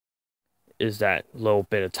is that little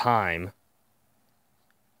bit of time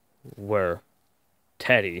where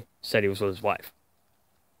Teddy said he was with his wife.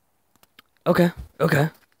 Okay.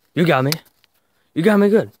 You got me. You got me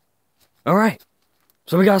good. Alright.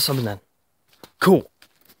 So we got something then. Cool.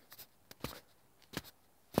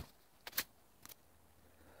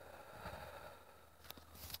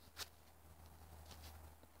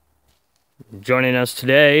 Joining us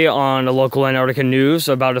today on the local Antarctica news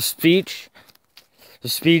about a speech. The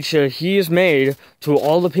speech he has made to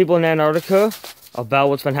all the people in Antarctica about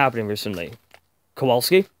what's been happening recently.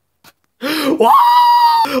 Kowalski? Oh,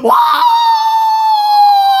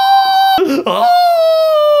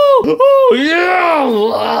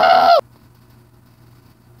 yeah!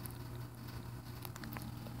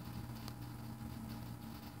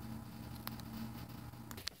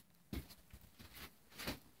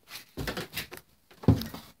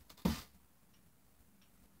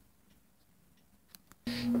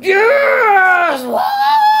 Yes! Woo!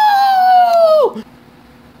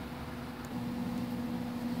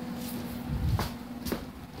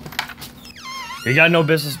 You got no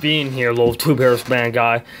business being here, little two-bears man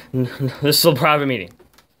guy. This is a private meeting.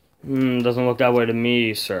 Doesn't look that way to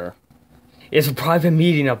me, sir. It's a private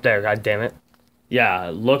meeting up there, goddammit. Yeah,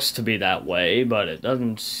 it looks to be that way, but it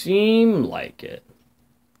doesn't seem like it.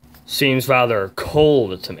 Seems rather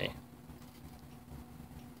cold to me.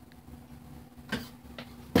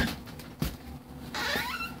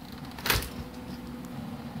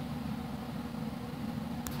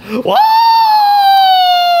 Whoa!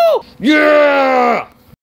 Yeah!